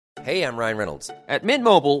Hey, I'm Ryan Reynolds. At Mint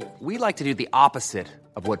Mobile, we like to do the opposite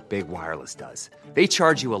of what Big Wireless does. They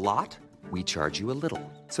charge you a lot, we charge you a little.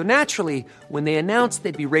 So naturally, when they announced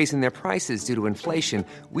they'd be raising their prices due to inflation,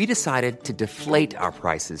 we decided to deflate our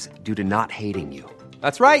prices due to not hating you.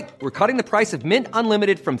 That's right. We're cutting the price of Mint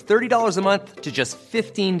Unlimited from $30 a month to just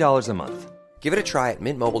 $15 a month. Give it a try at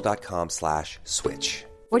mintmobile.com/switch.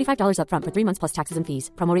 $45 up front for 3 months plus taxes and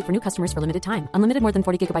fees. Promo rate for new customers for limited time. Unlimited more than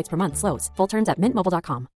 40 gigabytes per month. Slows full terms at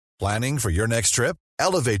mintmobile.com. Planning for your next trip?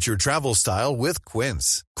 Elevate your travel style with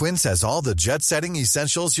Quince. Quince has all the jet-setting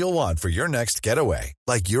essentials you'll want for your next getaway,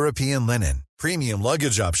 like European linen, premium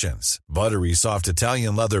luggage options, buttery soft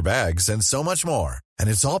Italian leather bags, and so much more. And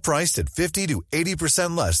it's all priced at 50 to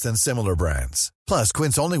 80% less than similar brands. Plus,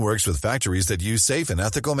 Quince only works with factories that use safe and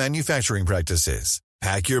ethical manufacturing practices.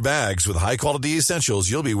 Pack your bags with high-quality essentials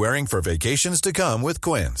you'll be wearing for vacations to come with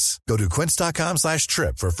Quince. Go to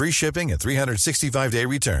quince.com/trip for free shipping and 365-day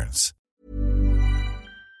returns.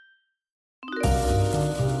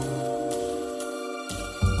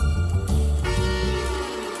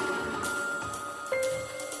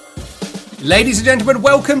 Ladies and gentlemen,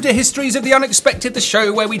 welcome to Histories of the Unexpected, the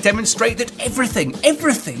show where we demonstrate that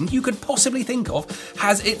everything you could possibly think of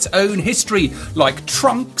has its own history, like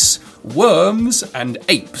trunks, worms, and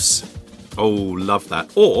apes. Oh, love that.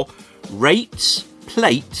 Or rates,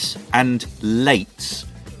 plates, and lates.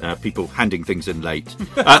 People handing things in late.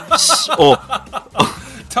 Or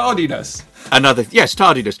tardiness.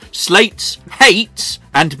 Tardiness. Slates, hates,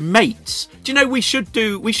 and mates. Do you know we should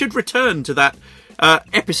return to that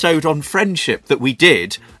episode on friendship that we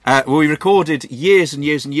did, where we recorded years and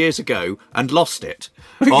years and years ago and lost it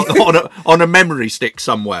on a memory stick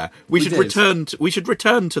somewhere. We should return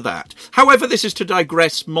to that. However, this is to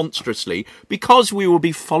digress monstrously, because we will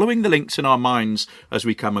be following the links in our minds as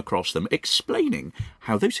we come across them, explaining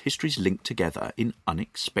how those histories link together in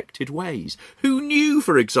unexpected ways. Who knew,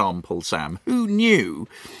 for example, Sam, that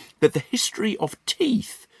the history of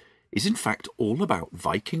teeth is in fact all about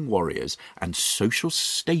Viking warriors and social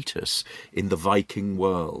status in the Viking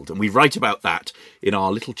world. And we write about that in our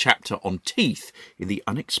little chapter on teeth in the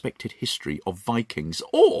unexpected history of Vikings.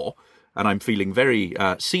 Or, and I'm feeling very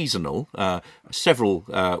seasonal, several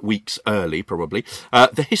weeks early probably,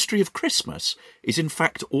 the history of Christmas is in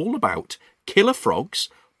fact all about killer frogs,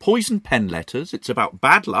 poison pen letters. It's about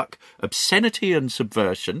bad luck, obscenity and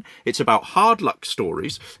subversion. It's about hard luck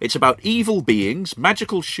stories. It's about evil beings,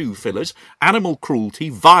 magical shoe fillers, animal cruelty,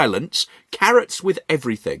 violence, carrots with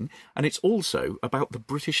everything. And it's also about the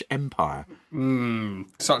British Empire.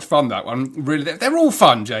 Such fun, that one. Really, they're all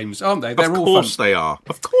fun, James, aren't they? Of course they are.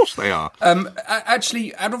 Of course they are.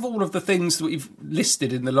 Actually, out of all of the things that we've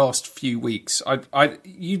listed in the last few weeks,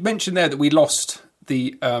 you mentioned there that we lost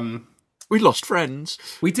the... We lost friends.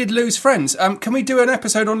 We did lose friends. Can we do an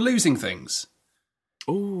episode on losing things?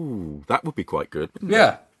 Oh, that would be quite good.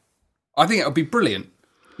 Yeah. I think it would be brilliant.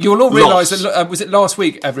 You'll all realise that, was it last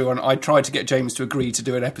week, everyone, I tried to get James to agree to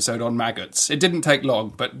do an episode on maggots. It didn't take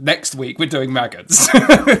long, but next week we're doing maggots.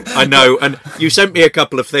 I know, and you sent me a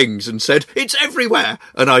couple of things and said, it's everywhere.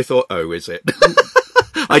 And I thought, oh, is it?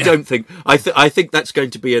 I don't think. I think that's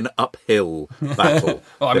going to be an uphill battle.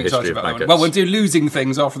 I'm excited about that one. Well, we'll do losing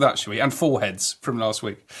things after that, shall we? And foreheads from last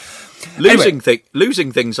week. Losing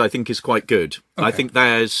things, I think, is quite good. Okay. I think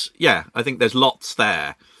there's lots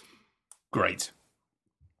there. Great.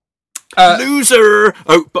 Loser!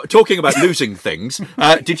 Oh, but talking about losing things,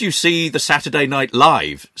 did you see the Saturday Night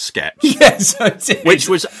Live sketch? Yes, I did. Which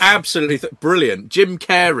was absolutely brilliant. Jim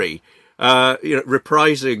Carrey,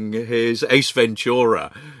 reprising his Ace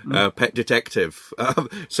Ventura, pet detective,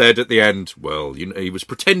 said at the end, well, he was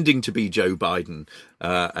pretending to be Joe Biden,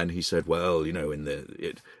 and he said, well,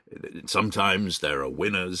 sometimes there are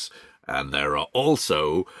winners, and there are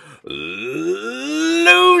also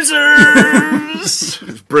losers.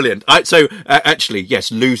 It's brilliant. Actually,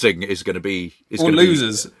 yes, losing is going to be...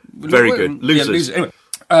 losers. Very good. Losers. Yeah,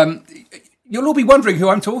 anyway, you'll all be wondering who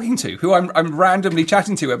I'm talking to, who I'm randomly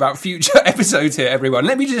chatting to about future episodes here, everyone.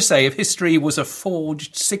 Let me just say, if history was a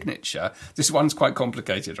forged signature, this one's quite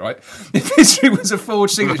complicated, right? If history was a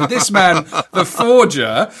forged signature, this man, the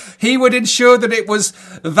forger, he would ensure that it was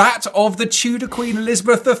that of the Tudor Queen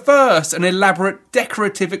Elizabeth I, an elaborate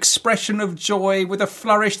decorative expression of joy with a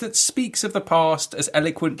flourish that speaks of the past as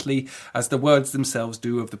eloquently as the words themselves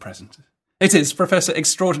do of the present. It is Professor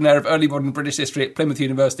Extraordinaire of Early Modern British History at Plymouth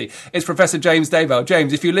University. It's Professor James Daybell.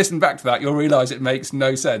 James, if you listen back to that, you'll realise it makes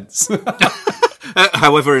no sense.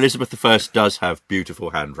 However, Elizabeth I does have beautiful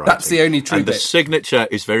handwriting. That's the only true bit. And the signature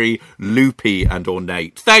is very loopy and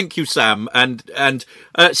ornate. Thank you, Sam. And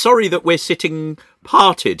sorry that we're sitting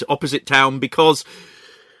parted opposite town because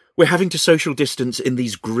we're having to social distance in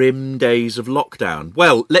these grim days of lockdown.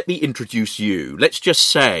 Well, let me introduce you. Let's just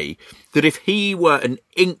say that if he were an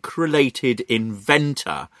ink-related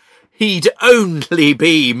inventor, he'd only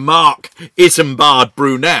be Mark Isambard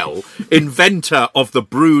Brunel, inventor of the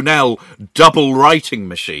Brunel double writing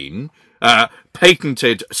machine,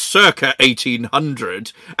 patented circa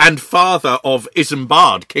 1800, and father of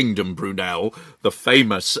Isambard Kingdom Brunel, the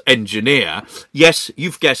famous engineer. Yes,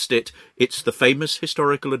 you've guessed it, it's the famous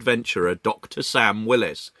historical adventurer, Dr. Sam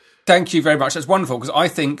Willis. Thank you very much. That's wonderful, because I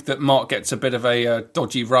think that Mark gets a bit of a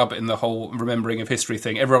dodgy rub in the whole remembering of history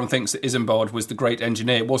thing. Everyone thinks that Isambard was the great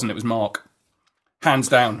engineer. It wasn't, it was Mark. Hands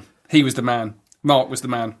down. He was the man. Mark was the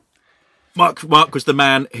man. Mark was the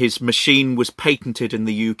man. His machine was patented in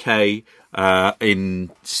the UK in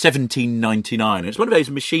 1799. It's one of those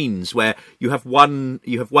machines where you have one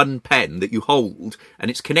pen that you hold, and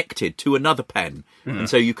it's connected to another pen, and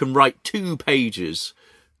so you can write 2 pages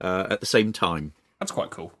at the same time. That's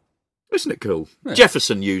quite cool. Isn't it cool? Yeah.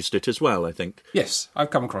 Jefferson used it as well, I think. Yes, I've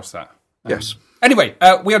come across that. Yes. Anyway,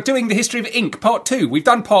 we are doing the history of ink, part 2. We've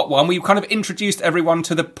done part 1. We've kind of introduced everyone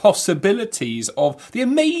to the possibilities of the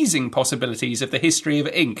amazing possibilities of the history of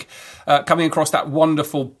ink, coming across that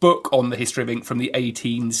wonderful book on the history of ink from the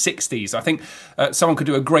 1860s. I think someone could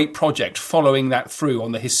do a great project following that through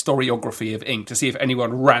on the historiography of ink to see if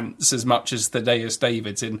anyone rants as much as Thaddeus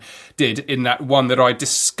Davidson did in that one that I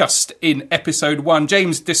discussed in episode 1.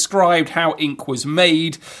 James described how ink was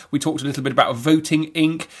made. We talked a little bit about voting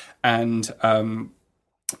ink and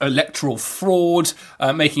electoral fraud,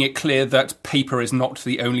 making it clear that paper is not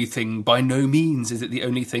the only thing. By no means is it the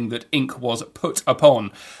only thing that ink was put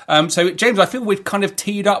upon. So, James, I feel we've kind of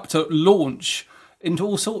teed up to launch into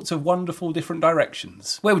all sorts of wonderful different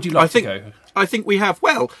directions. Where would you like to go? I think we have.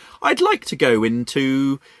 Well, I'd like to go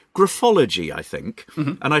into graphology, I think,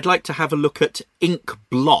 and I'd like to have a look at ink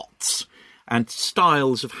blots and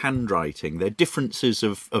styles of handwriting, their differences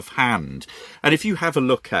of hand. And if you have a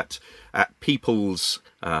look at people's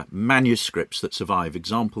manuscripts that survive,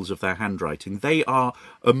 examples of their handwriting, they are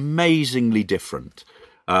amazingly different.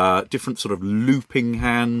 Different sort of looping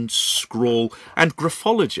hand, scrawl, and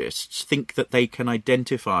graphologists think that they can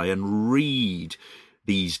identify and read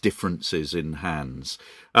these differences in hands.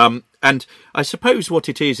 And I suppose what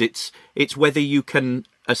it is, it's whether you can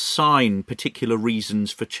assign particular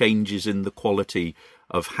reasons for changes in the quality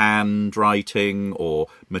of handwriting or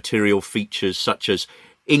material features such as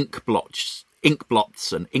ink blots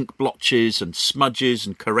and ink blotches and smudges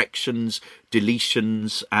and corrections,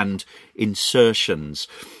 deletions and insertions.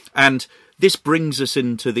 And this brings us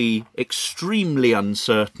into the extremely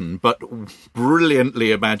uncertain but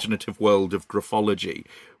brilliantly imaginative world of graphology,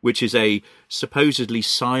 which is a supposedly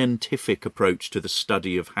scientific approach to the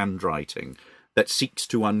study of handwriting that seeks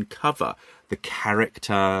to uncover the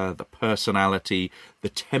character, the personality, the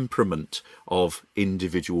temperament of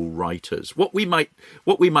individual writers. What we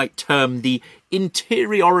might term the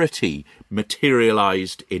interiority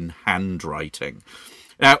materialized in handwriting.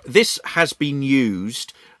 Now, this has been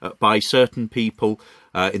used by certain people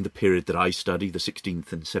in the period that I study, the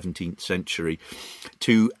 16th and 17th century,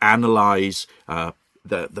 to analyse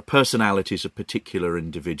the personalities of particular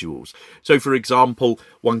individuals. So, for example,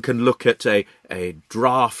 one can look at a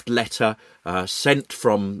draft letter sent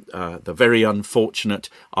from the very unfortunate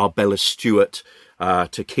Arbella Stewart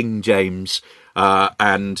to King James,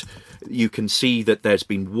 and you can see that there's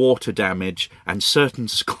been water damage, and certain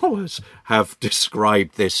scholars have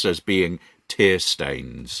described this as being tear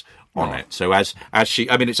stains on it. So as she,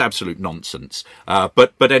 I mean, it's absolute nonsense.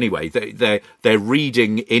 But anyway, they're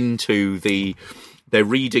reading into the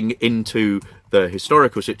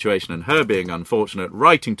historical situation and her being unfortunate,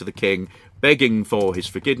 writing to the king, begging for his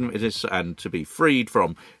forgiveness and to be freed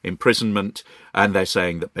from imprisonment. And they're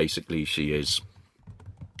saying that basically she is,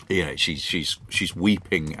 she's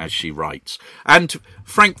weeping as she writes. And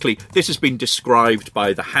frankly, this has been described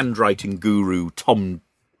by the handwriting guru Tom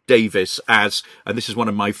Davis as, and this is one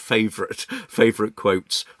of my favourite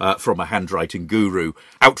quotes from a handwriting guru,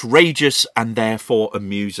 outrageous and therefore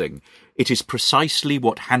amusing. It is precisely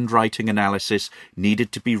what handwriting analysis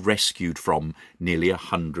needed to be rescued from nearly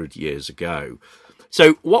 100 years ago.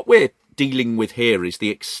 So what we're dealing with here is the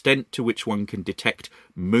extent to which one can detect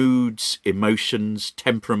moods, emotions,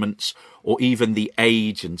 temperaments, or even the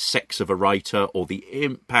age and sex of a writer, or the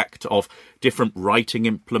impact of different writing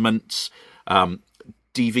implements.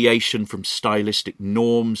 Deviation from stylistic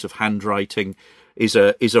norms of handwriting is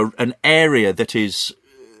an area that is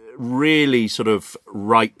really sort of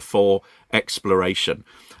ripe for exploration.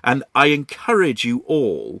 And I encourage you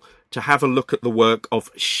all to have a look at the work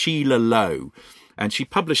of Sheila Lowe. And she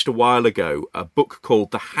published a while ago a book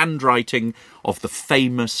called The Handwriting of the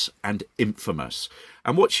Famous and Infamous.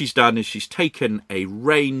 And what she's done is she's taken a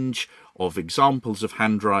range of examples of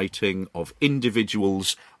handwriting of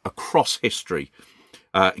individuals across history,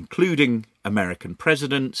 including American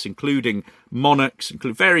presidents, including monarchs,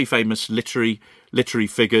 including very famous literary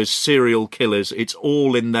figures, serial killers. It's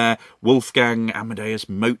all in there. Wolfgang Amadeus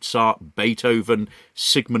Mozart, Beethoven,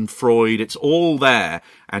 Sigmund Freud. It's all there.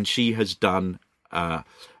 And she has done a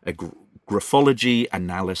graphology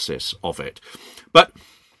analysis of it. But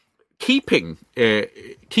keeping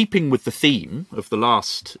with the theme of the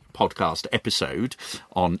last podcast episode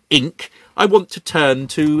on ink, I want to turn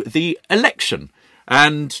to the election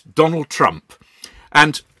and Donald Trump.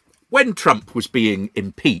 And when Trump was being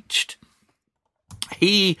impeached,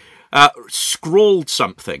 he scrawled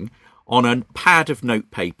something on a pad of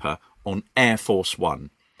notepaper on Air Force One.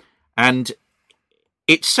 And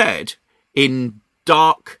it said in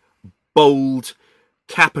dark, bold,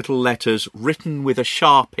 capital letters written with a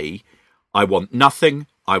Sharpie, I want nothing,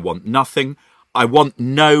 I want nothing, I want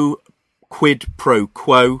no quid pro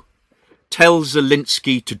quo. Tell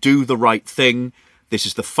Zelensky to do the right thing. This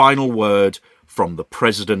is the final word from the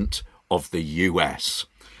President of the US.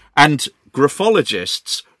 And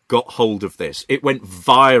graphologists got hold of this. It went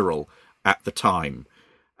viral at the time.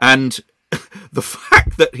 And the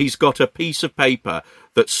fact that he's got a piece of paper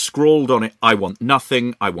that's scrawled on it, I want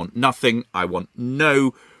nothing, I want nothing, I want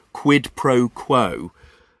no quid pro quo,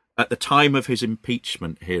 at the time of his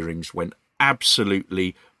impeachment hearings went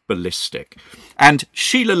absolutely ballistic. And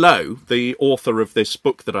Sheila Lowe, the author of this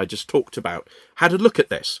book that I just talked about, had a look at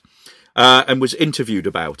this and was interviewed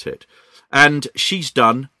about it. And she's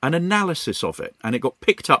done an analysis of it, and it got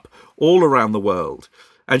picked up all around the world.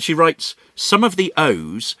 And she writes, some of the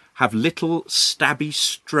O's have little stabby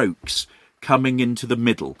strokes coming into the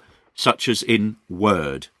middle, such as in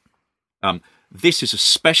word. This is a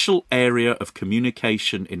special area of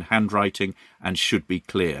communication in handwriting and should be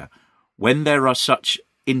clear. When there are such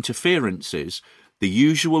interferences, the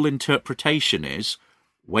usual interpretation is,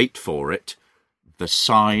 wait for it, the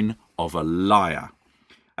sign of a liar.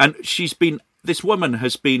 And this woman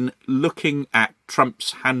has been looking at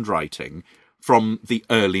Trump's handwriting from the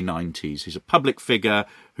early 90s. He's a public figure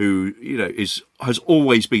who, has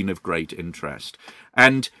always been of great interest.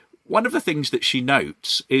 And one of the things that she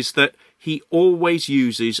notes is that he always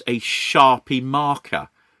uses a Sharpie marker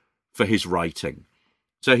for his writing.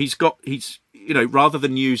 So he's rather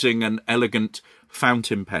than using an elegant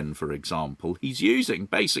fountain pen, for example, he's using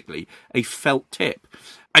basically a felt tip.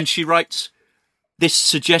 And she writes, this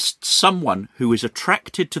suggests someone who is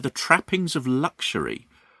attracted to the trappings of luxury,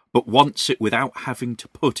 but wants it without having to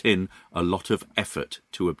put in a lot of effort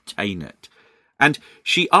to obtain it. And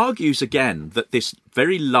she argues again that this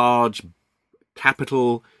very large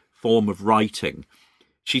capital form of writing,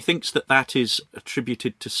 she thinks that is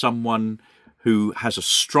attributed to someone who has a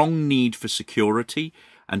strong need for security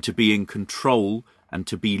and to be in control and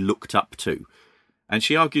to be looked up to. And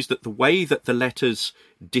she argues that the way that the letters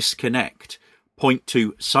disconnect point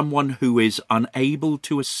to someone who is unable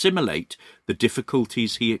to assimilate the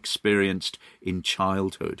difficulties he experienced in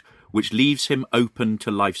childhood, which leaves him open to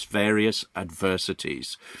life's various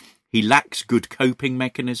adversities. He lacks good coping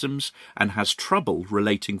mechanisms and has trouble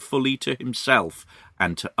relating fully to himself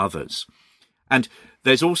and to others. And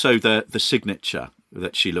there's also the signature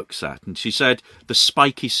that she looks at. And she said, the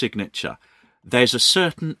spiky signature, there's a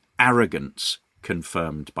certain arrogance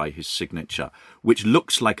confirmed by his signature, which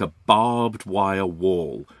looks like a barbed wire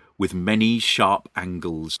wall with many sharp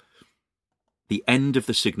angles. The end of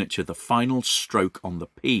the signature, the final stroke on the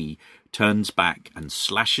P, turns back and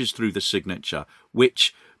slashes through the signature,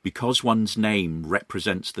 which, because one's name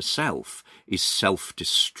represents the self, is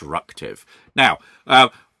self-destructive. Now,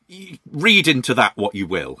 read into that what you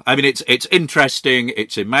will. I mean, it's interesting,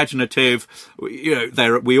 it's imaginative.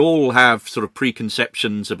 We all have sort of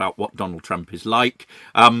preconceptions about what Donald Trump is like.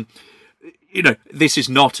 This is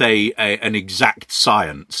not an exact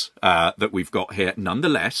science that we've got here.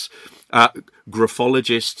 Nonetheless,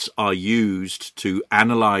 graphologists are used to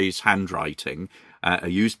analyse handwriting, are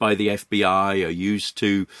used by the FBI, are used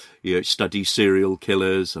to study serial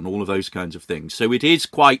killers and all of those kinds of things. So it is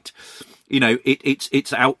quite,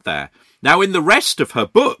 it's out there. Now, in the rest of her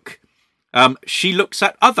book, she looks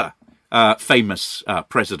at other famous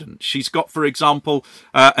presidents. She's got, for example,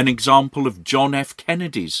 an example of John F.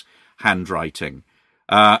 Kennedy's handwriting.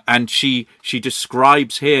 And she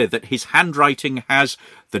describes here that his handwriting has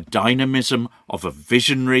the dynamism of a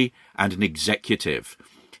visionary and an executive.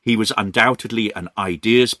 He was undoubtedly an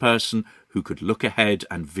ideas person who could look ahead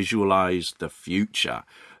and visualize the future.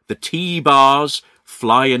 The T-bars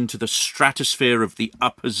fly into the stratosphere of the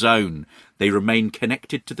upper zone. They remain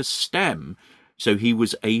connected to the stem, so he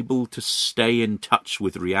was able to stay in touch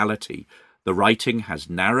with reality. The writing has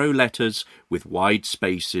narrow letters with wide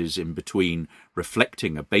spaces in between,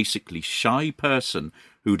 reflecting a basically shy person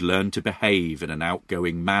who'd learned to behave in an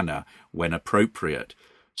outgoing manner when appropriate.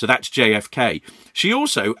 So that's JFK. She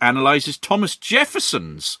also analyses Thomas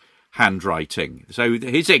Jefferson's handwriting, so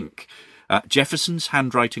his ink. Jefferson's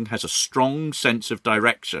handwriting has a strong sense of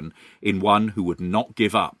direction in one who would not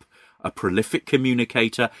give up. A prolific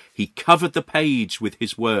communicator, he covered the page with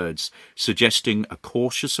his words, suggesting a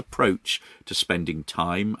cautious approach to spending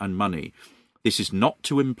time and money. This is not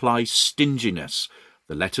to imply stinginess.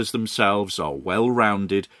 The letters themselves are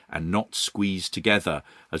well-rounded and not squeezed together,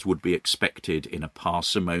 as would be expected in a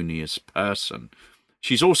parsimonious person.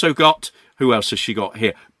 She's also got, who else has she got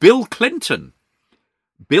here? Bill Clinton.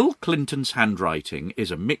 Bill Clinton's handwriting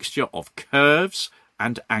is a mixture of curves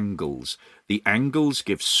and angles. The angles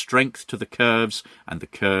give strength to the curves, and the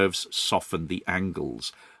curves soften the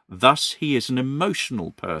angles. Thus, he is an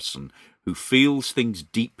emotional person who feels things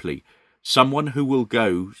deeply, someone who will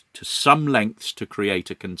go to some lengths to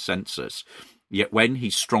create a consensus. Yet when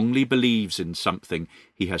he strongly believes in something,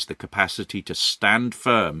 he has the capacity to stand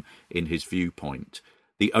firm in his viewpoint.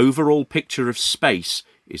 The overall picture of space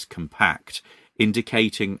is compact,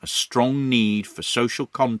 indicating a strong need for social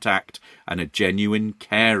contact and a genuine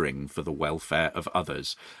caring for the welfare of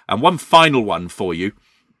others. And one final one for you,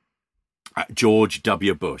 George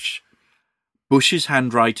W. Bush. Bush's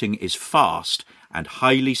handwriting is fast and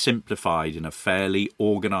highly simplified in a fairly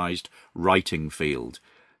organised writing field.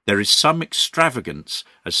 There is some extravagance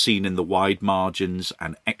as seen in the wide margins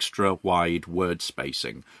and extra wide word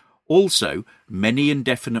spacing. Also, many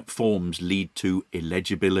indefinite forms lead to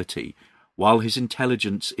illegibility. While his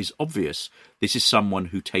intelligence is obvious, this is someone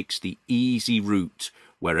who takes the easy route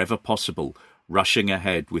wherever possible, rushing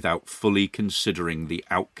ahead without fully considering the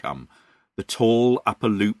outcome. The tall upper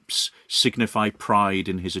loops signify pride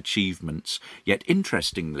in his achievements, yet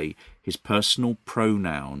interestingly, his personal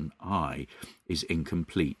pronoun, I, is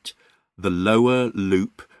incomplete. The lower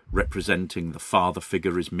loop representing the father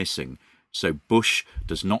figure is missing, so Bush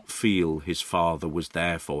does not feel his father was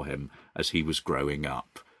there for him as he was growing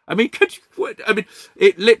up. I mean,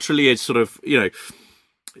 it literally is sort of,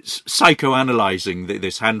 psychoanalyzing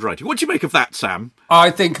this handwriting. What do you make of that, Sam?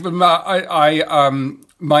 I think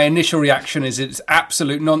my initial reaction is it's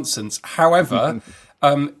absolute nonsense. However,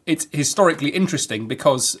 it's historically interesting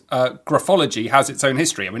because graphology has its own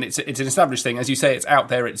history. I mean, it's an established thing. As you say, it's out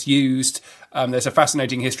there, it's used. There's a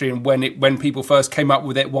fascinating history in when people first came up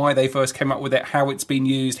with it, why they first came up with it, how it's been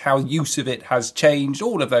used, how use of it has changed,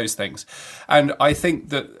 all of those things. And I think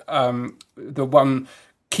that the one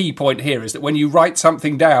key point here is that when you write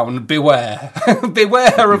something down, beware.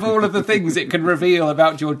 Beware of all of the things it can reveal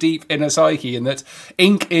about your deep inner psyche, and that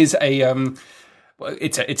ink is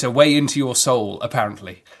it's a way into your soul,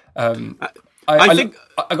 apparently. I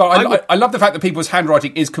love the fact that people's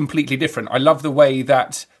handwriting is completely different. I love the way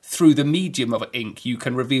that through the medium of ink, you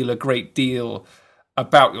can reveal a great deal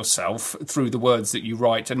about yourself through the words that you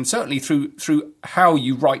write, and certainly through how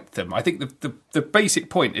you write them. I think the basic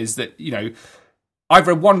point is that, I've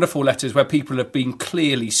read wonderful letters where people have been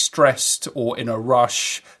clearly stressed or in a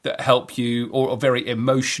rush that help you, or very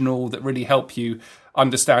emotional that really help you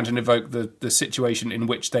understand and evoke the situation in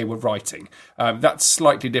which they were writing. That's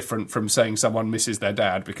slightly different from saying someone misses their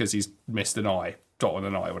dad because he's missed an I, dot on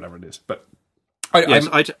an I, whatever it is. But I'm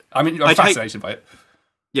fascinated by it.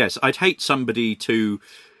 Yes, I'd hate somebody to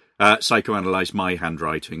psychoanalyze my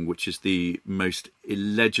handwriting, which is the most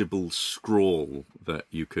illegible scrawl that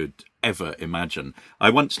you could ever imagine.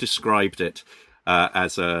 I once described it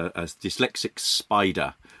as a dyslexic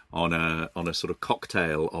spider on a sort of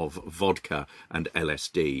cocktail of vodka and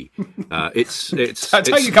LSD. It's that's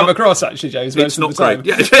how you come across, actually, James. It's not great.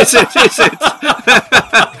 Yeah, it's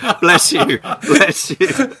bless you.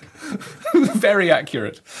 Very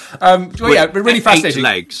accurate. Really fascinating. 8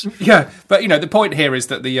 legs. Yeah, but the point here is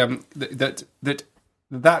that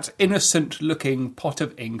that innocent-looking pot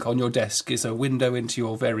of ink on your desk is a window into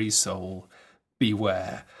your very soul.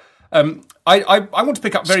 Beware. I want to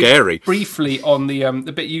pick up very briefly on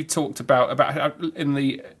the bit you talked about how, in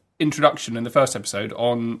the introduction in the first episode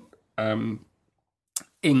on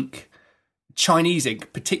ink, Chinese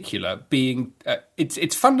ink particular being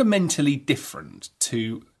it's fundamentally different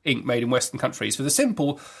to ink made in Western countries for the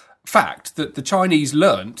simple fact that the Chinese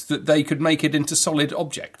learnt that they could make it into solid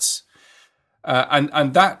objects,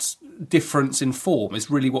 and that difference in form is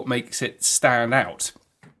really what makes it stand out.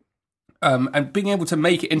 and being able to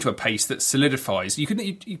make it into a paste that solidifies. You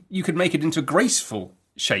can make it into graceful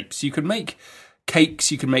shapes. You can make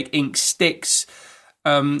cakes. You can make ink sticks.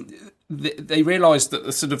 They realised that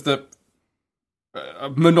the sort of the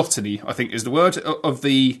monotony, I think is the word, of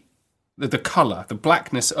the colour, the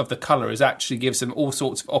blackness of the colour actually gives them all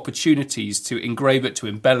sorts of opportunities to engrave it, to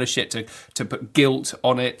embellish it, to put gilt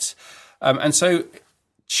on it. And so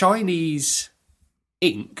Chinese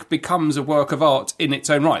ink becomes a work of art in its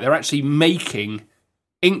own right. They're actually making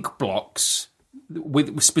ink blocks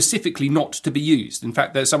with specifically not to be used. In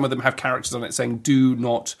fact, some of them have characters on it saying, "Do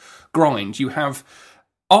not grind." You have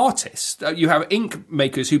artists, you have ink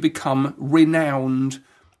makers who become renowned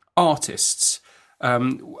artists.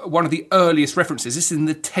 One of the earliest references, this is in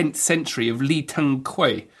the 10th century, of Li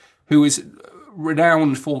Tengkui, who is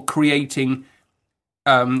renowned for creating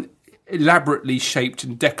elaborately shaped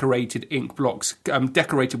and decorated ink blocks,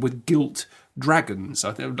 decorated with gilt dragons.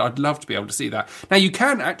 I'd love to be able to see that. Now, you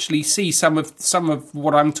can actually see some of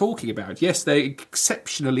what I'm talking about. Yes, they're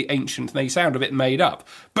exceptionally ancient and they sound a bit made up,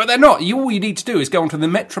 but they're not. All you need to do is go onto the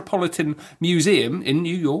Metropolitan Museum in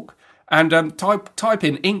New York and type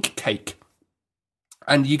in ink cake.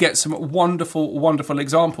 And you get some wonderful, wonderful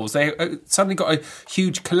examples. They suddenly got a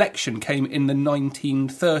huge collection, came in the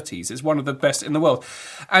 1930s. It's one of the best in the world.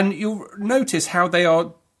 And you'll notice how they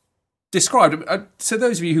are described. So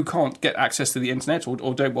those of you who can't get access to the internet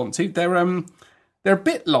or don't want to, they're a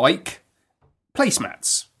bit like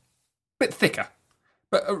placemats, a bit thicker,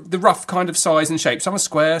 but the rough kind of size and shape. Some are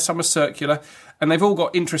square, some are circular, and they've all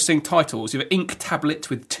got interesting titles. You have ink tablet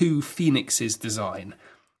with 2 phoenixes design.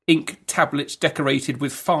 Ink tablet decorated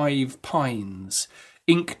with 5 pines.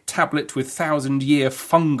 Ink tablet with 1,000-year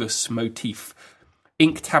fungus motif.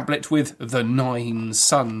 Ink tablet with the 9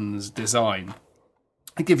 suns design.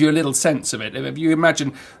 I give you a little sense of it. If you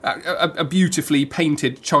imagine a beautifully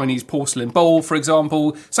painted Chinese porcelain bowl, for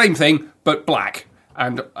example, same thing, but black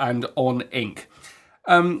and on ink.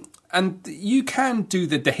 And you can do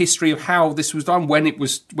the history of how this was done,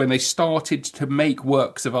 when they started to make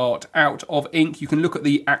works of art out of ink. You can look at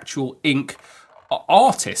the actual ink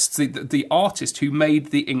artists, the artists who made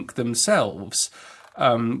the ink themselves.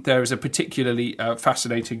 There is a particularly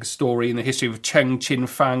fascinating story in the history of Cheng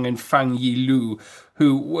Qinfang and Fang Yilu,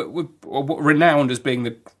 who were renowned as being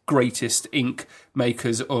the greatest ink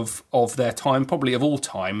makers of their time, probably of all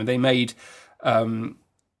time. And they made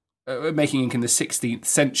making ink in the 16th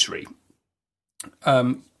century.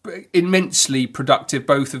 Immensely productive,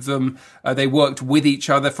 both of them. They worked with each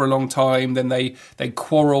other for a long time. Then they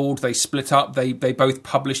quarrelled, they split up, they both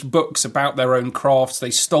published books about their own crafts,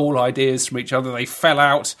 they stole ideas from each other, they fell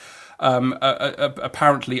out,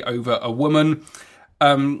 apparently over a woman.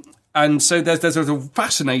 And so there's a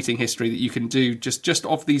fascinating history that you can do just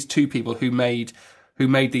of these 2 people who made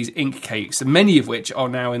these ink cakes, and many of which are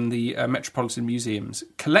now in the Metropolitan Museum's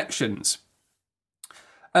collections.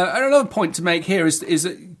 And another point to make here is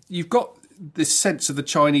that you've got this sense of the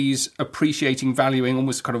Chinese appreciating, valuing,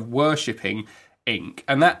 almost kind of worshipping ink,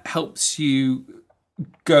 and that helps you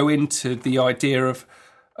go into the idea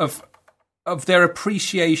of their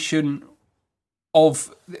appreciation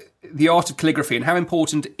of the art of calligraphy and how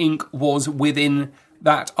important ink was within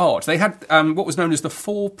that art. They had what was known as the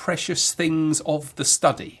 4 precious things of the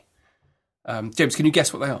study. James, can you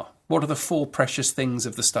guess what they are? What are the 4 precious things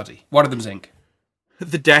of the study? One of them's ink.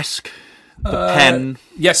 The desk, the pen.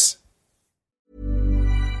 Yes.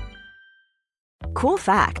 Cool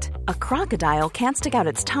fact, a crocodile can't stick out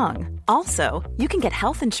its tongue. Also, you can get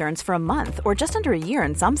health insurance for a month or just under a year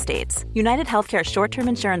in some states. United Healthcare short-term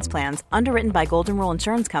insurance plans, underwritten by Golden Rule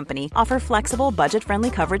Insurance Company, offer flexible, budget-friendly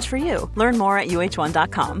coverage for you. Learn more at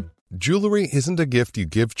uh1.com. Jewelry isn't a gift you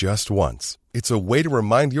give just once. It's a way to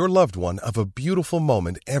remind your loved one of a beautiful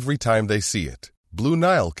moment every time they see it. Blue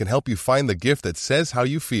Nile can help you find the gift that says how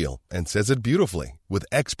you feel and says it beautifully, with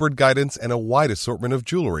expert guidance and a wide assortment of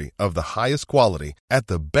jewelry of the highest quality at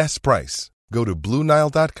the best price. Go to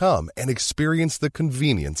BlueNile.com and experience the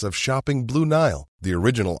convenience of shopping Blue Nile, the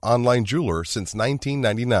original online jeweler since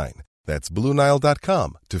 1999. That's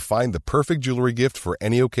BlueNile.com to find the perfect jewelry gift for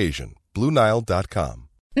any occasion. BlueNile.com.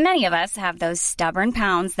 Many of us have those stubborn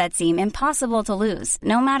pounds that seem impossible to lose,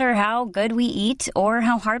 no matter how good we eat or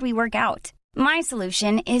how hard we work out. My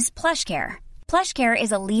solution is PlushCare. PlushCare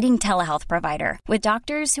is a leading telehealth provider with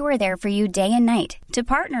doctors who are there for you day and night to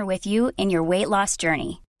partner with you in your weight loss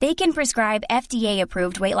journey. They can prescribe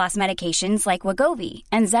FDA-approved weight loss medications like Wegovy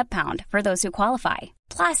and Zepbound for those who qualify.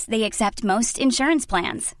 Plus, they accept most insurance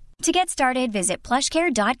plans. To get started, visit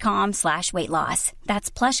plushcare.com/weightloss.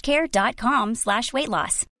 That's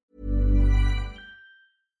plushcare.com/weightloss.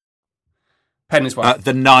 Pen as well.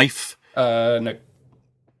 The knife. No.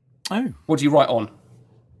 Oh. What do you write on?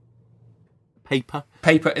 Paper.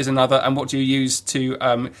 Paper is another. And what do you use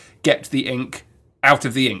to get the ink out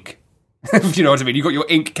of the ink? If you know what I mean. You've got your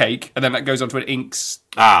ink cake, and then that goes onto an inks.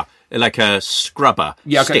 Like a scrubber.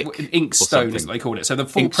 Yeah, okay. Stick An ink stone is what they call it. So the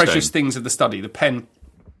four precious things of the study: the pen,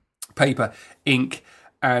 paper, ink,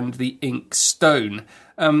 and the ink stone.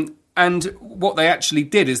 And what they actually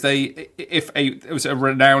did is it was a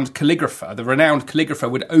renowned calligrapher, the renowned calligrapher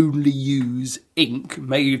would only use ink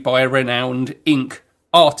made by a renowned ink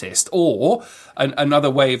artist. Or another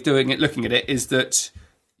way of doing it, looking at it, is that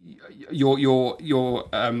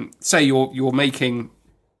say you're making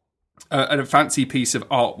a fancy piece of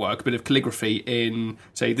artwork, a bit of calligraphy in,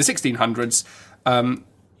 say, the 1600s.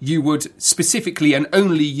 You would specifically and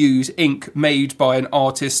only use ink made by an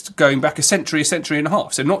artist going back a century and a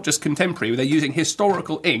half. So not just contemporary, they're using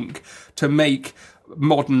historical ink to make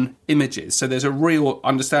modern images. So there's a real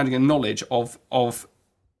understanding and knowledge of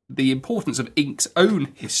the importance of ink's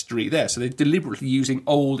own history there. So they're deliberately using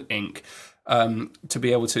old ink to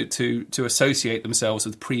be able to associate themselves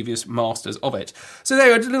with previous masters of it. So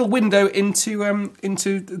there, a little window into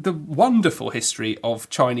the wonderful history of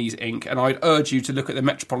Chinese ink, and I'd urge you to look at the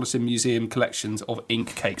Metropolitan Museum collections of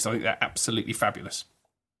ink cakes. I think they're absolutely fabulous.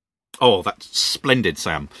 Oh, that's splendid,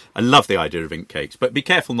 Sam. I love the idea of ink cakes, but be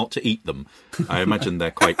careful not to eat them. I imagine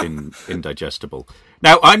they're quite indigestible.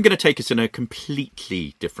 Now, I'm going to take us in a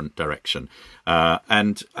completely different direction,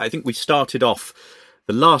 and I think we started off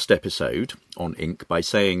the last episode on ink by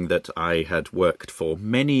saying that I had worked for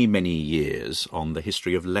many, many years on the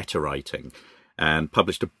history of letter writing and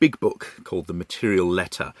published a big book called The Material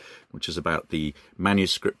Letter, which is about the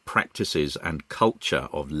manuscript practices and culture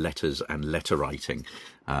of letters and letter writing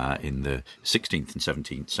in the 16th and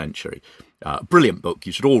 17th century. Brilliant book.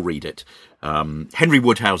 You should all read it. Henry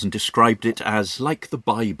Woodhousen described it as like the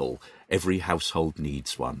Bible. Every household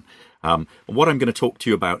needs one. What I'm going to talk to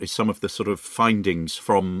you about is some of the sort of findings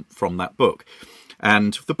from that book.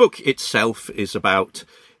 And the book itself is about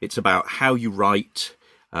how you write.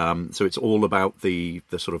 So it's all about the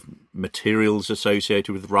sort of materials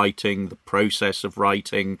associated with writing, the process of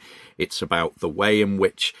writing. It's about the way in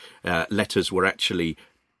which letters were actually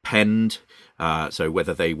penned. So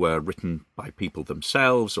whether they were written by people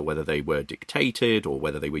themselves or whether they were dictated or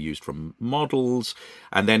whether they were used from models.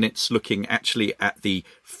 And then it's looking actually at the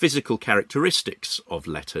physical characteristics of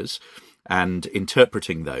letters and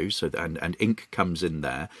interpreting those. And ink comes in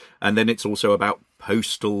there. And then it's also about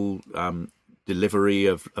postal delivery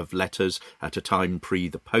of letters at a time pre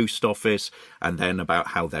the post office, and then about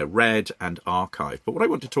how they're read and archived. But what I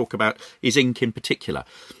want to talk about is ink in particular.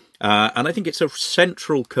 And I think it's a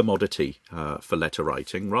central commodity for letter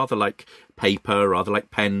writing, rather like paper, rather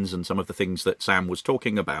like pens and some of the things that Sam was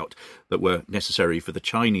talking about that were necessary for the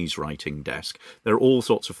Chinese writing desk. There are all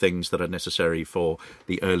sorts of things that are necessary for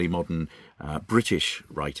the early modern British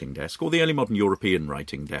writing desk, or the early modern European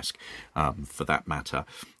writing desk, for that matter.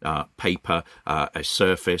 Paper, a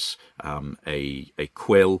surface, a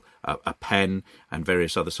quill, a pen, and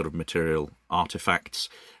various other sort of material artefacts,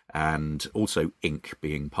 and also ink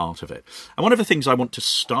being part of it. And one of the things I want to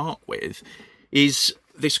start with is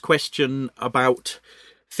this question about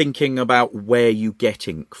thinking about where you get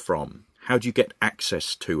ink from. How do you get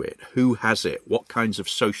access to it? Who has it? What kinds of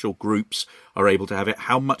social groups are able to have it?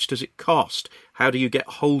 How much does it cost? How do you get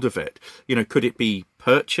hold of it? You know, could it be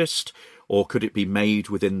purchased or could it be made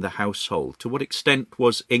within the household? To what extent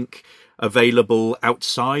was ink available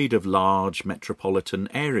outside of large metropolitan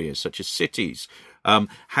areas such as cities?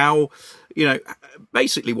 How, you know,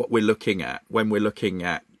 basically what we're looking at when we're looking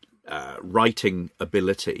at writing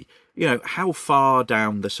ability, you know, how far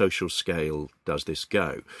down the social scale does this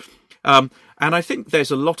go? And I think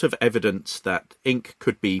there's a lot of evidence that ink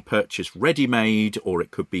could be purchased ready-made or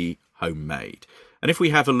it could be homemade. And if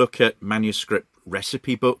we have a look at manuscript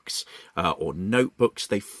recipe books or notebooks,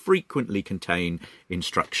 they frequently contain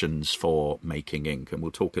instructions for making ink, and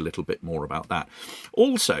we'll talk a little bit more about that.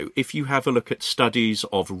 Also, if you have a look at studies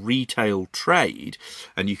of retail trade,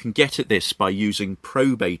 and you can get at this by using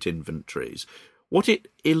probate inventories, what it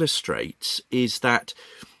illustrates is that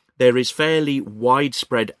there is fairly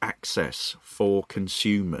widespread access for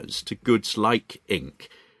consumers to goods like ink,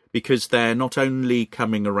 because they're not only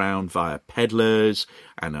coming around via peddlers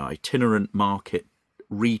and itinerant market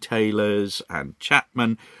retailers and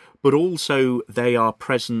chapmen, but also they are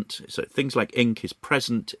present. So things like ink is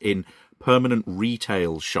present in permanent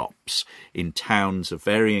retail shops in towns of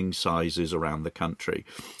varying sizes around the country.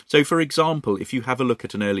 So, for example, if you have a look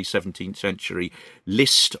at an early 17th century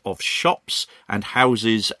list of shops and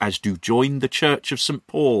houses as do join the Church of St.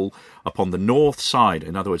 Paul upon the north side,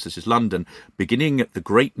 in other words, this is London, beginning at the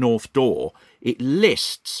Great North Door, it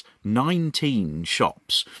lists 19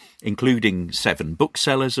 shops, including 7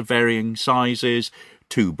 booksellers of varying sizes,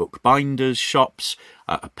 2 bookbinders' shops,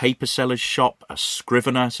 a paper seller's shop, a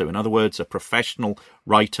scrivener, so in other words, a professional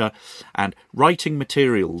writer, and writing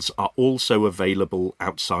materials are also available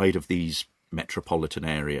outside of these metropolitan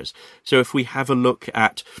areas. So if we have a look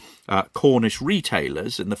at Cornish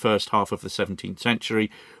retailers in the first half of the 17th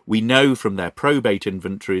century, we know from their probate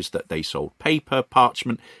inventories that they sold paper,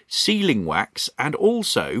 parchment, sealing wax, and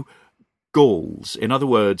also galls. In other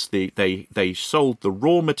words, they sold the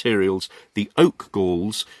raw materials, the oak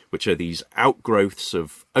galls, which are these outgrowths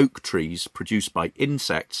of oak trees produced by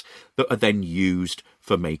insects that are then used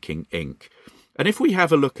for making ink. And if we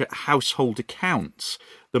have a look at household accounts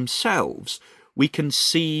themselves, we can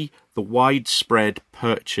see the widespread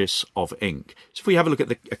purchase of ink. So if we have a look at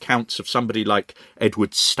the accounts of somebody like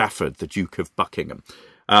Edward Stafford, the Duke of Buckingham,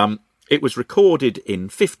 it was recorded in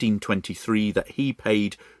 1523 that he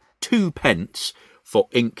paid 2 pence for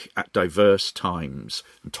ink at diverse times,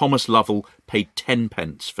 and Thomas Lovell paid 10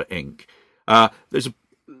 pence for ink. There's a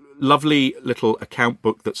lovely little account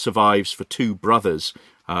book that survives for 2 brothers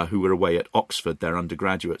who were away at Oxford. They're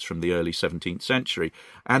undergraduates from the early 17th century,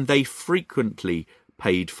 and they frequently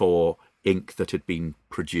paid for ink that had been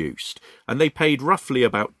produced, and they paid roughly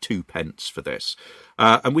about 2 pence for this.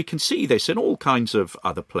 And we can see this in all kinds of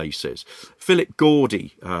other places. Philip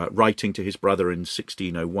Gaudy, writing to his brother in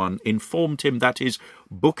 1601, informed him that his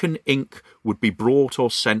book and ink would be brought or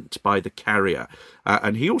sent by the carrier.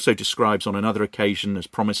 And he also describes on another occasion as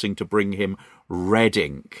promising to bring him red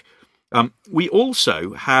ink. We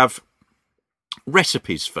also have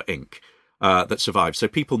recipes for ink that survive. So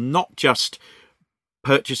people not just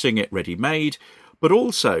purchasing it ready-made, but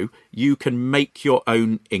also you can make your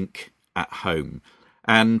own ink at home.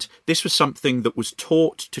 And this was something that was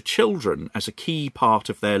taught to children as a key part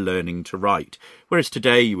of their learning to write. Whereas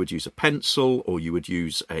today you would use a pencil, or you would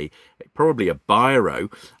use probably a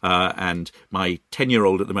biro, and my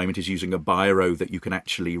 10-year-old at the moment is using a biro that you can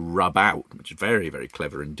actually rub out, which is very, very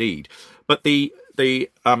clever indeed. But the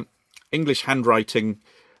English handwriting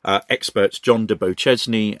experts John de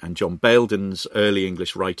Beauchesne and John Baildon's early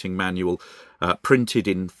English writing manual, printed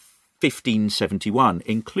in 1571,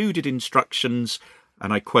 included instructions,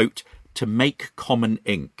 and I quote, to make common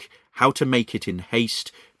ink, how to make it in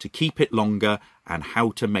haste, to keep it longer, and how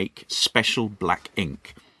to make special black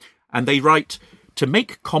ink. And they write, to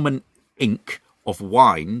make common ink of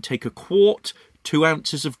wine, take a quart, 2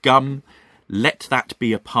 ounces of gum, let that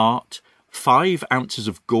be apart, 5 ounces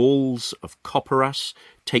of galls of copperas,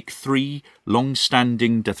 take 3,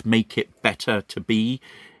 long-standing doth make it better to be.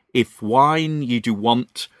 If wine ye do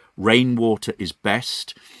want, rainwater is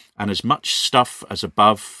best, and as much stuff as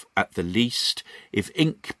above at the least. If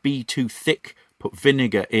ink be too thick, put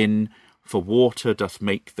vinegar in, for water doth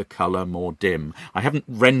make the colour more dim. I haven't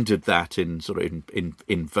rendered that in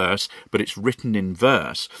verse, but it's written in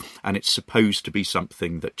verse, and it's supposed to be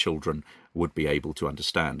something that children would be able to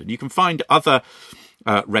understand. And you can find other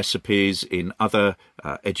recipes in other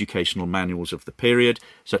educational manuals of the period,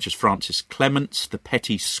 such as Francis Clement's The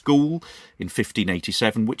Petty School in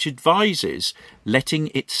 1587, which advises letting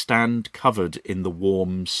it stand covered in the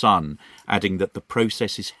warm sun, adding that the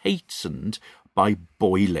process is hastened by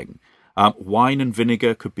boiling. Wine and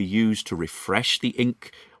vinegar could be used to refresh the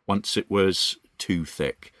ink once it was too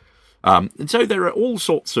thick. And so there are all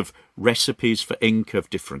sorts of recipes for ink of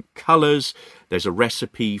different colours. There's a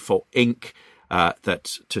recipe for ink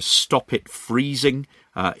that to stop it freezing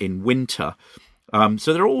in winter.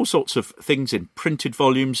 So there are all sorts of things in printed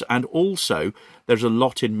volumes, and also there's a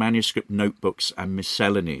lot in manuscript notebooks and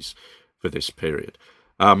miscellanies for this period.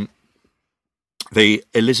 The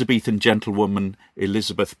Elizabethan gentlewoman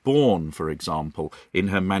Elizabeth Bourne, for example, in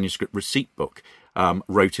her manuscript receipt book,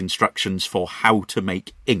 wrote instructions for how to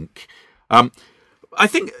make ink. I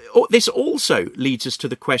think this also leads us to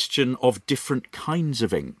the question of different kinds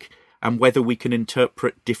of ink and whether we can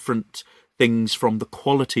interpret different things from the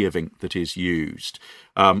quality of ink that is used,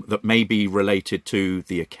 that may be related to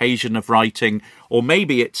the occasion of writing, or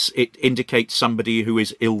maybe it indicates somebody who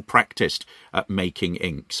is ill-practiced at making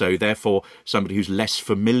ink, so therefore somebody who's less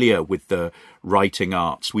familiar with the writing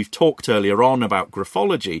arts. We've talked earlier on about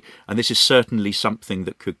graphology, and this is certainly something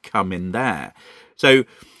that could come in there. So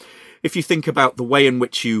if you think about the way in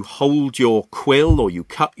which you hold your quill or you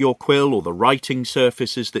cut your quill or the writing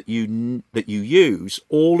surfaces that you use,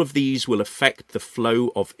 all of these will affect the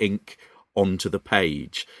flow of ink onto the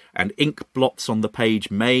page. And ink blots on the page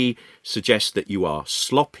may suggest that you are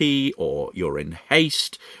sloppy or you're in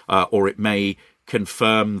haste, or it may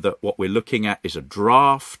confirm that what we're looking at is a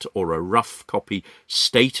draft or a rough copy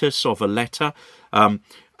status of a letter.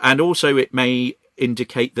 And also it may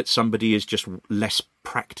indicate that somebody is just less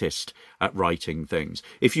practiced at writing things.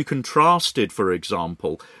 If you contrasted, for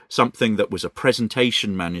example, something that was a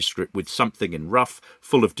presentation manuscript with something in rough,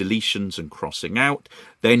 full of deletions and crossing out,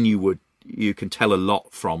 then you can tell a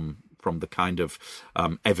lot from the kind of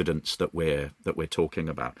evidence that we're talking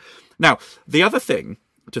about. Now, the other thing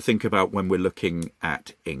to think about when we're looking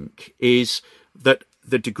at ink is that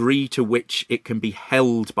the degree to which it can be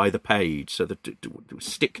held by the page, so that to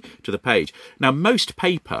stick to the page. Now, most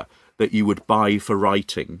paper that you would buy for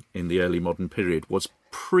writing in the early modern period was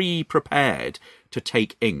pre-prepared to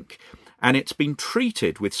take ink, and it's been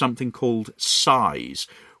treated with something called size,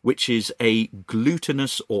 which is a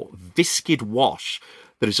glutinous or viscid wash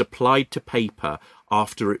that is applied to paper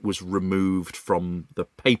after it was removed from the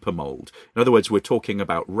paper mould. In other words, we're talking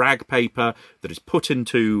about rag paper that is put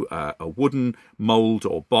into a wooden mould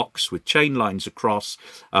or box with chain lines across.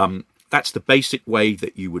 That's the basic way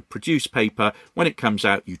that you would produce paper. When it comes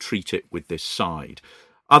out, you treat it with this side.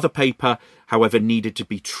 Other paper, however, needed to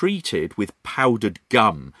be treated with powdered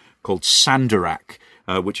gum called sandarac,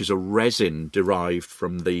 which is a resin derived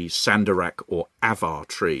from the sandarac or avar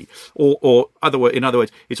tree. In other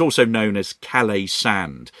words, it's also known as Calais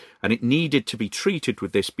sand. And it needed to be treated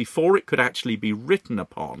with this before it could actually be written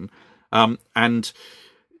upon. And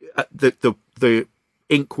the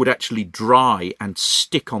ink would actually dry and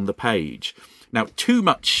stick on the page. Now, too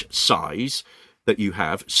much size that you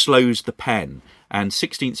have slows the pen, and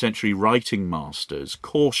 16th century writing masters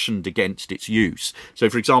cautioned against its use. So,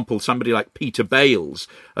 for example, somebody like Peter Bales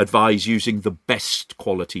advised using the best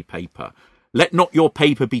quality paper. Let not your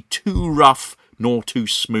paper be too rough nor too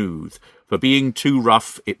smooth, for being too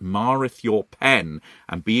rough it marreth your pen,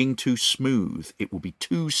 and being too smooth it will be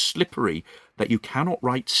too slippery that you cannot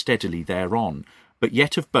write steadily thereon. But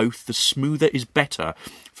yet of both the smoother is better,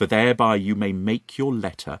 for thereby you may make your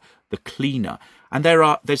letter the cleaner. And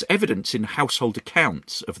there's evidence in household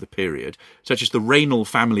accounts of the period, such as the Raynal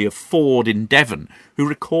family of Ford in Devon, who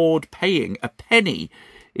record paying a penny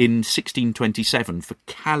in 1627 for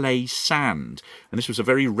Calais sand. And this was a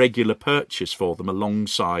very regular purchase for them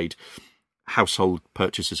alongside household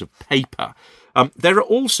purchases of paper. There are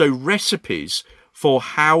also recipes for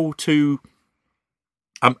how to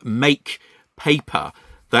make paper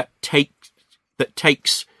that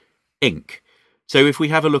takes ink. So if we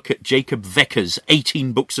have a look at Jacob Vecker's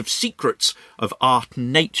 18 Books of Secrets of Art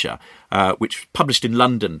and Nature, which was published in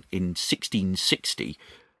London in 1660,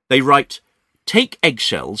 they write, "Take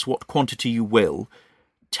eggshells, what quantity you will,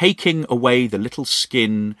 taking away the little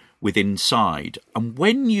skin within side, and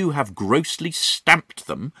when you have grossly stamped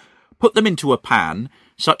them, put them into a pan,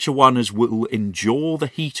 such a one as will endure the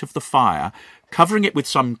heat of the fire, covering it with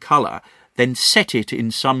some colour, then set it in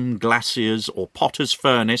some glacier's or potter's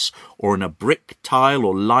furnace, or in a brick, tile,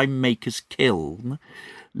 or lime maker's kiln,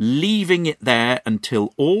 leaving it there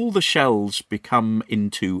until all the shells become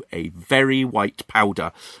into a very white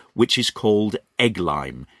powder, which is called egg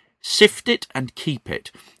lime. Sift it and keep it,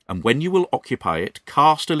 and when you will occupy it,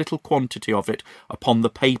 cast a little quantity of it upon the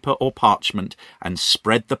paper or parchment, and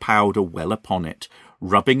spread the powder well upon it,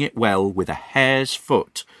 rubbing it well with a hare's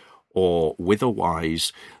foot, or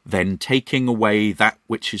witherwise, then taking away that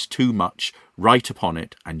which is too much, write upon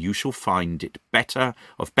it, and you shall find it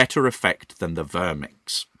of better effect than the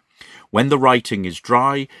vermix. When the writing is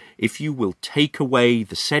dry, if you will take away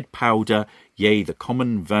the said powder, yea, the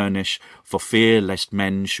common varnish, for fear lest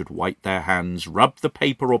men should white their hands, rub the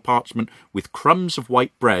paper or parchment with crumbs of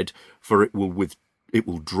white bread, for it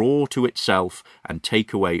will draw to itself and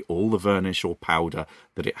take away all the varnish or powder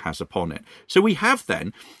that it has upon it." So we have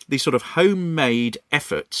then these sort of homemade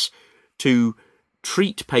efforts to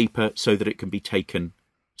treat paper so that it can be taken,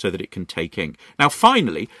 so that it can take ink. Now,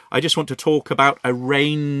 finally, I just want to talk about the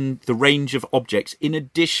range of objects in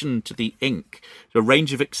addition to the ink, the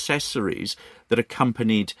range of accessories that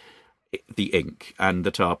accompanied the ink and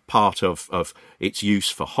that are part of its use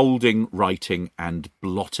for holding, writing and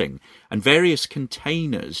blotting. And various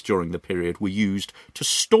containers during the period were used to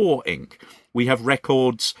store ink. We have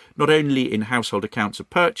records not only in household accounts of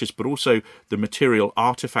purchase, but also the material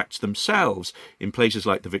artefacts themselves in places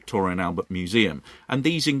like the Victoria and Albert Museum. And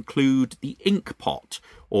these include the ink pot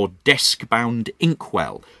or desk-bound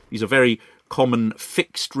inkwell. These are very common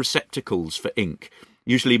fixed receptacles for ink,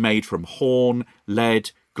 usually made from horn,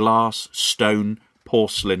 lead, glass, stone,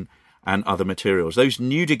 porcelain, and other materials. Those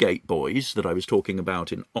Newdigate boys that I was talking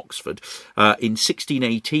about in Oxford, in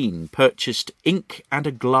 1618, purchased ink and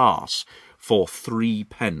a glass for 3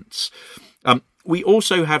 pence. We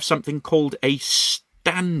also have something called a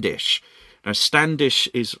standish. Now, standish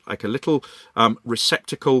is like a little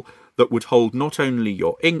receptacle that would hold not only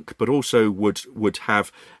your ink, but also would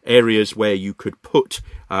have areas where you could put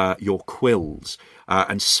your quills.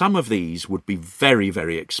 And some of these would be very,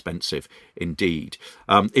 very expensive indeed.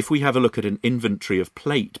 If we have a look at an inventory of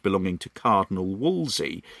plate belonging to Cardinal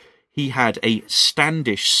Wolsey, he had a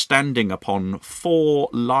standish standing upon 4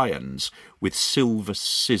 lions with silver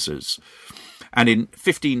scissors. And in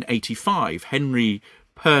 1585, Henry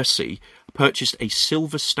Percy purchased a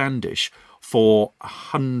silver standish for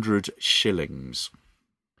 100 shillings.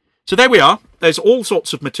 So there we are. There's all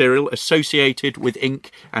sorts of material associated with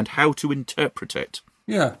ink and how to interpret it.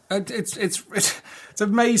 Yeah, it's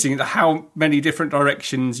amazing how many different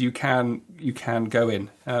directions you can go in.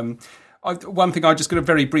 One thing I'm just going to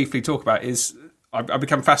very briefly talk about is I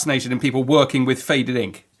become fascinated in people working with faded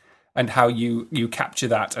ink and how you capture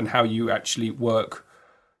that and how you actually work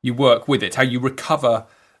with it, how you recover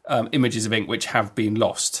images of ink which have been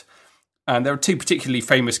lost. And there are 2 particularly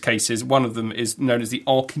famous cases. One of them is known as the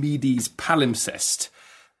Archimedes palimpsest.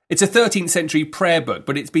 It's a 13th century prayer book,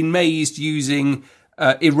 but it's been made using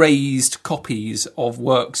erased copies of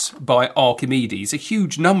works by Archimedes, a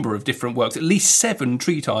huge number of different works, at least 7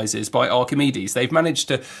 treatises by Archimedes. They've managed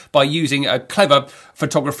to, by using a clever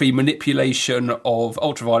photography manipulation of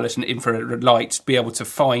ultraviolet and infrared light, be able to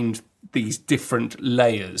find these different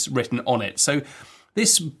layers written on it. So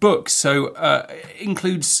this book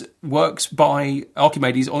includes works by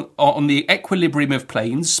Archimedes on the equilibrium of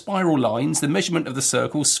planes, spiral lines, the measurement of the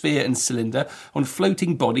circle, sphere and cylinder, on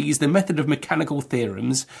floating bodies, the method of mechanical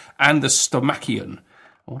theorems, and the stomachion.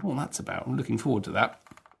 I wonder what that's about. I'm looking forward to that.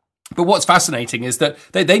 But what's fascinating is that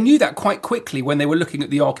they knew that quite quickly when they were looking at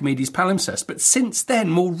the Archimedes palimpsest. But since then,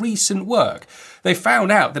 more recent work, they found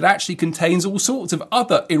out that it actually contains all sorts of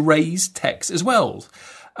other erased texts as well.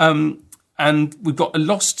 And we've got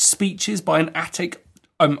lost speeches by an Attic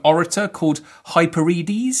orator called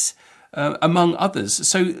Hyperides, among others.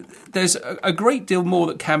 So there's a great deal more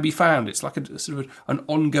that can be found. It's like a sort of an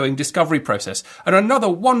ongoing discovery process. And another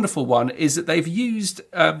wonderful one is that they've used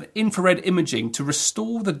infrared imaging to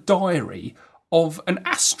restore the diary of an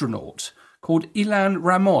astronaut called Ilan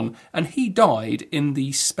Ramon, and he died in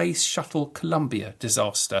the Space Shuttle Columbia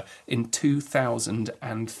disaster in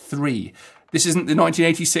 2003. This isn't the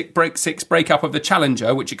 1986 breakup of the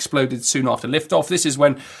Challenger, which exploded soon after liftoff. This is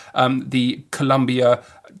when the Columbia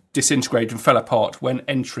disintegrated and fell apart when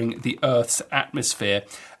entering the Earth's atmosphere.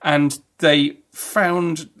 And they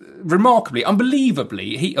found, remarkably,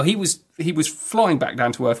 unbelievably, he was flying back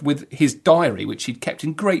down to Earth with his diary, which he'd kept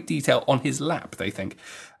in great detail on his lap, they think.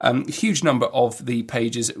 A huge number of the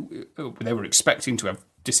pages they were expecting to have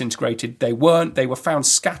disintegrated. They weren't. They were found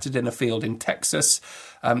scattered in a field in Texas.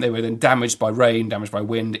 They were then damaged by rain, damaged by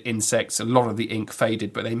wind, insects. A lot of the ink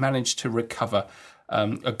faded, but they managed to recover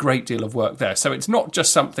a great deal of work there. So it's not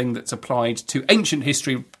just something that's applied to ancient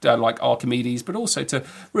history like Archimedes, but also to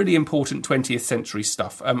really important 20th century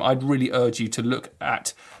stuff. I'd really urge you to look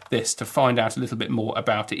at this to find out a little bit more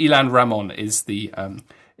about it. Ilan Ramon is the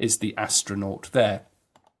astronaut there.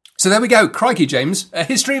 So there we go. Crikey, James. A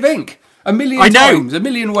history of ink. A million times, a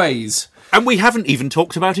million ways. And we haven't even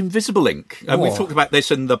talked about invisible ink. We've talked about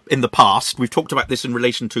this in the past. We've talked about this in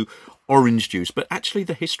relation to orange juice. But actually,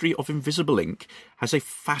 the history of invisible ink has a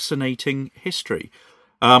fascinating history.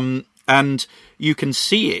 And you can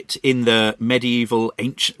see it in the medieval,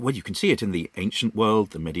 you can see it in the ancient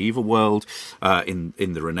world, the medieval world, in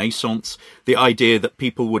the Renaissance. The idea that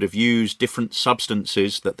people would have used different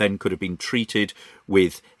substances that then could have been treated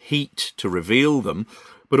with heat to reveal them.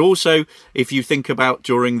 But also, if you think about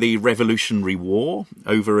during the Revolutionary War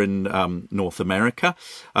over in North America,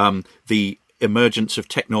 the emergence of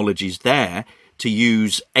technologies there to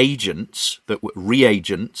use reagents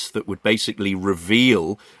that would basically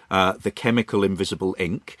reveal the chemical invisible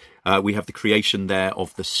ink. We have the creation there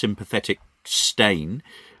of the sympathetic stain.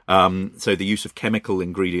 So the use of chemical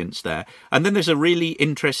ingredients there. And then there's a really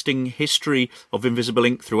interesting history of invisible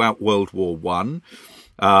ink throughout World War I.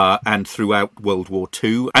 And throughout World War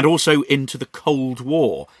II, and also into the Cold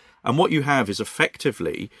War. And what you have is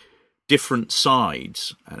effectively different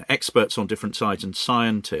sides, and experts on different sides and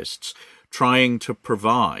scientists trying to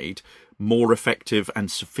provide more effective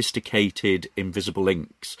and sophisticated invisible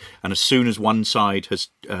inks. And as soon as one side has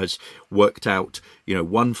worked out,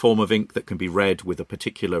 one form of ink that can be read with a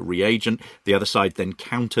particular reagent, the other side then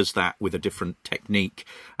counters that with a different technique.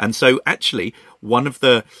 And so actually one of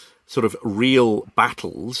the sort of real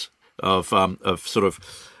battles of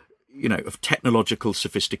technological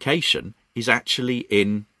sophistication is actually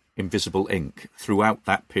in invisible ink throughout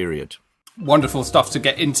that period. Wonderful stuff to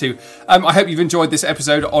get into. I hope you've enjoyed this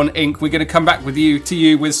episode on ink. We're going to come back to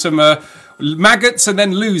you with some maggots and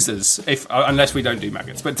then losers, unless we don't do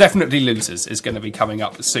maggots, but definitely losers is going to be coming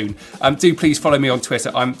up soon. Do please follow me on Twitter.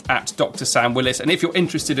 I'm at Dr. Sam Willis. And if you're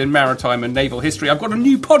interested in maritime and naval history, I've got a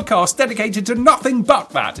new podcast dedicated to nothing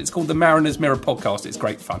but that. It's called the Mariner's Mirror Podcast. It's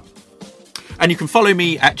great fun. And you can follow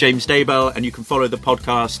me at James Daybell, and you can follow the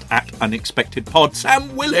podcast at Unexpected Pod.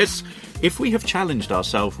 Sam Willis. If we have challenged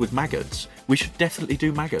ourselves with maggots, we should definitely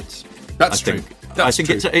do maggots. That's true. I think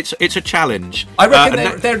it's a challenge. I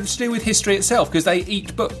reckon they're to do with history itself, because they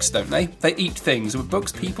eat books, don't they? They eat things.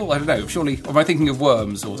 Books, people? I don't know. Surely, or am I thinking of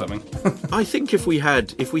worms or something? I think if we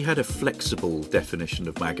had a flexible definition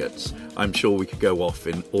of maggots, I'm sure we could go off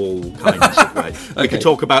in all kinds of ways. We could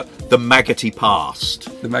talk about the maggoty past.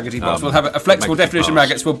 The maggoty past. We'll have a flexible definition of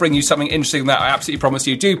maggots. We'll bring you something interesting that I absolutely promise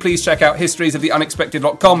you. Do please check out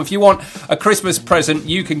historiesoftheunexpected.com. If you want a Christmas present,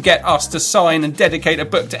 you can get us to sign and dedicate a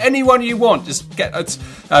book to anyone you want. Just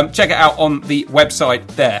check it out on the website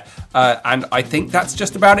there. And I think that's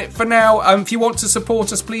just about it for now. If you want to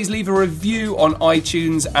support us, please leave a review on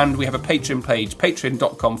iTunes, and we have a Patreon page,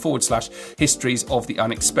 patreon.com/histories of the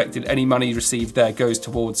unexpected. Any money received there goes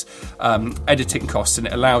towards editing costs, and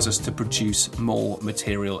it allows us to produce more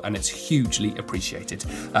material, and it's hugely appreciated.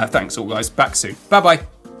 Thanks all, guys. Back soon. Bye-bye.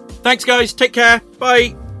 Thanks, guys. Take care.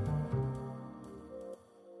 Bye.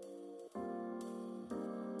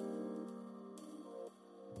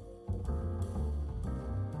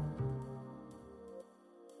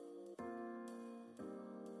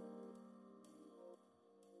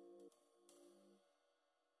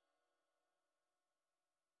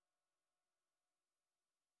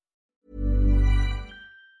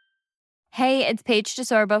 Hey, it's Paige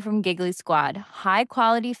DeSorbo from Giggly Squad. High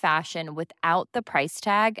quality fashion without the price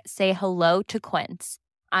tag. Say hello to Quince.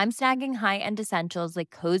 I'm snagging high-end essentials like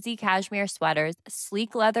cozy cashmere sweaters,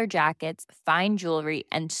 sleek leather jackets, fine jewelry,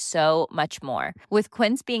 and so much more. With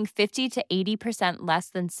Quince being 50 to 80% less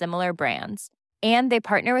than similar brands. And they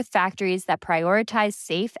partner with factories that prioritize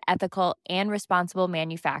safe, ethical, and responsible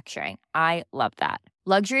manufacturing. I love that.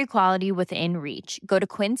 Luxury quality within reach. Go to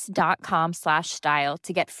quince.com/style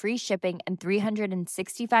to get free shipping and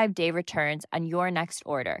 365-day returns on your next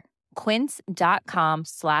order.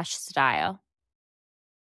 Quince.com/style.